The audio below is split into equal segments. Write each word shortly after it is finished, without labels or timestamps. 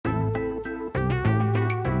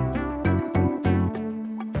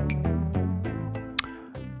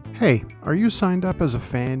Hey, are you signed up as a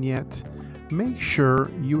fan yet? Make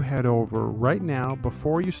sure you head over right now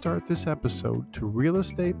before you start this episode to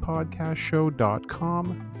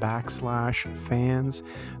realestatepodcastshow.com/fans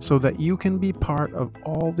so that you can be part of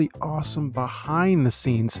all the awesome behind the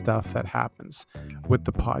scenes stuff that happens with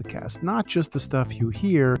the podcast. Not just the stuff you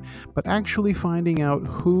hear, but actually finding out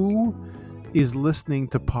who is listening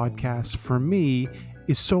to podcasts for me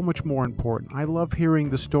is so much more important. I love hearing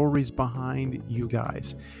the stories behind you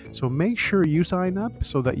guys. So make sure you sign up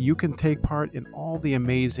so that you can take part in all the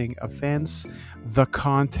amazing events. The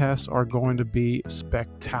contests are going to be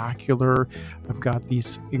spectacular. I've got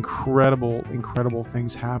these incredible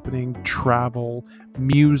things happening: travel,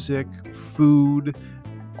 music, food,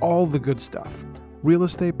 all the good stuff.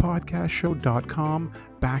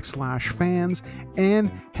 realestatepodcastshow.com/fans,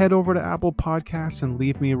 and head over to Apple Podcasts and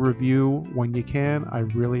leave me a review when you can. I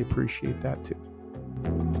really appreciate that too.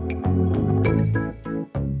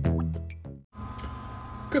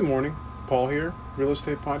 Good morning, Paul here,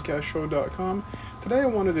 realestatepodcastshow.com. Today I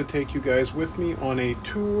wanted to take you guys with me on a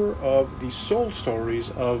tour of the soul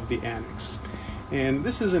stories of the Annex. And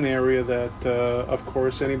this is an area that, of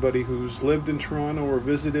course, anybody who's lived in Toronto or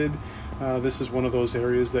visited, this is one of those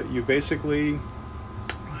areas that you basically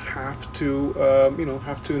have to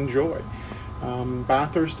enjoy.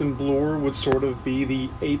 Bathurst and Bloor would sort of be the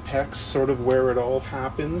apex, sort of where it all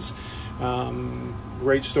happens.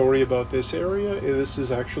 Great story about this area. This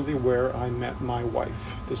is actually where I met my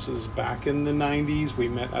wife. This is back in the 90s. We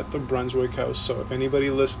met at the Brunswick House. So if anybody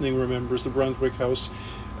listening remembers the Brunswick House,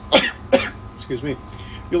 excuse me,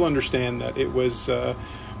 you'll understand that it was a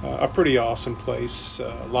pretty awesome place.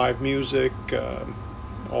 Live music,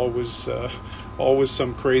 always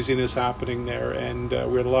some craziness happening there, and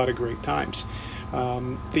we had a lot of great times.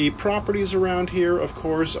 The properties around here, of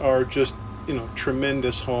course, are just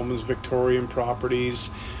tremendous homes, Victorian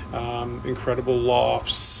properties, incredible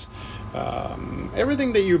lofts,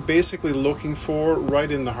 everything that you're basically looking for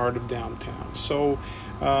right in the heart of downtown. So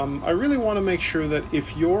I really want to make sure that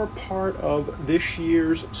if you're part of this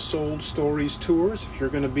year's Sold Stories tours, if you're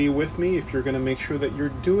going to be with me, if you're going to make sure that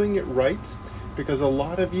you're doing it right, because a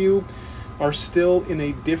lot of you are still in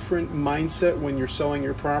a different mindset when you're selling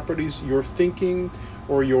your properties. You're thinking,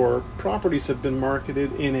 or your properties have been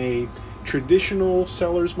marketed in a traditional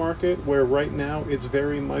seller's market, where right now it's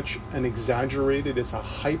very much an exaggerated, it's a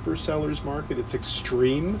hyper seller's market, it's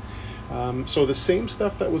extreme. So the same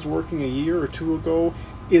stuff that was working a year or two ago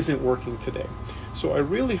isn't working today. So I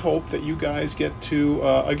really hope that you guys get to,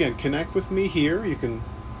 again, connect with me here. You can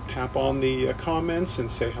tap on the comments and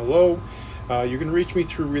say hello. You can reach me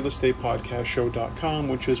through realestatepodcastshow.com,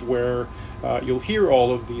 which is where you'll hear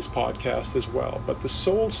all of these podcasts as well. But the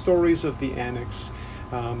Sold Stories of the Annex,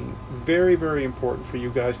 very important for you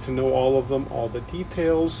guys to know all of them, all the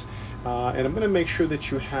details, and I'm going to make sure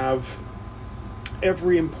that you have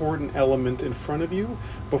every important element in front of you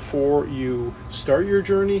before you start your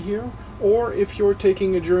journey here, or if you're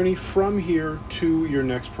taking a journey from here to your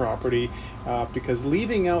next property, because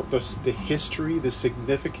leaving out the history, the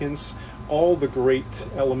significance, all the great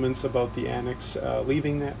elements about the Annex,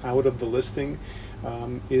 leaving that out of the listing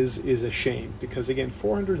is a shame, because again,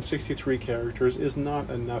 463 characters is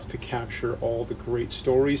not enough to capture all the great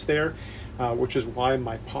stories there, which is why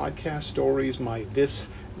my podcast stories,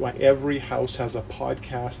 why every house has a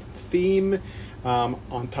podcast theme.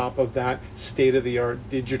 On top of that, state-of-the-art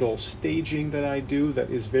digital staging that I do that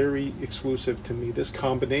is very exclusive to me. This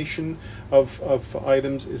combination of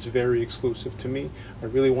items is very exclusive to me. I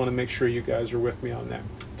really want to make sure you guys are with me on that.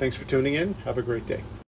 Thanks for tuning in. Have a great day.